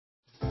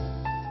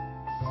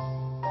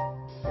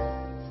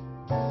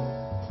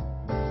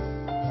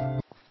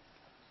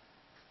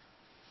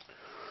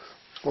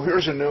Well,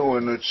 here's a new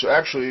one. It's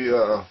actually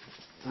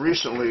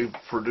recently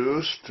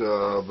produced,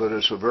 but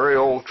it's a very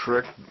old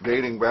trick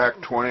dating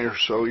back 20 or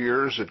so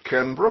years that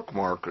Ken Brooke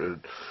marketed.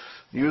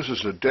 It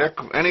uses a deck,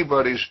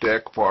 anybody's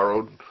deck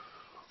borrowed,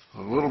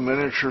 a little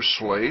miniature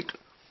slate,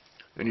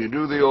 and you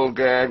do the old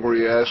gag where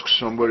you ask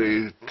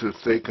somebody to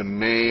they can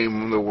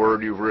name the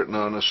word you've written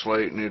on the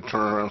slate, and you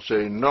turn around and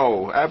say,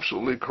 no,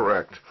 absolutely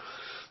correct.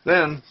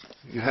 Then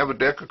you have a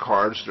deck of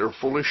cards. They're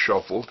fully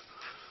shuffled.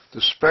 The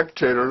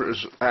spectator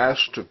is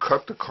asked to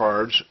cut the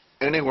cards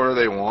anywhere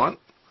they want.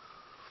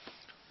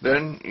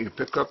 Then you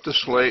pick up the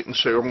slate and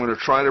say, I'm going to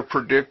try to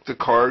predict the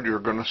card you're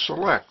going to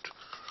select.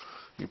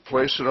 You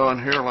place it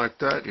on here like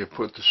that. You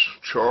put the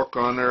chalk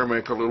on there,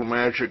 make a little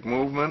magic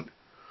movement.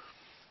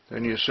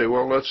 Then you say,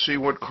 well, let's see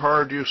what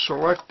card you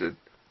selected.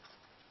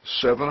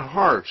 7 of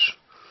hearts.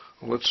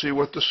 Well, let's see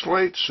what the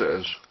slate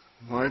says.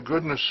 My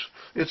goodness,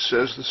 it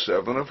says the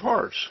 7 of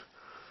hearts.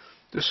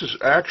 This is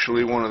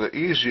actually one of the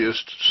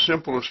easiest,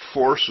 simplest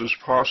forces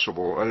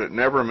possible, and it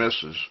never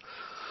misses.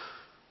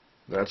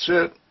 That's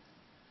it.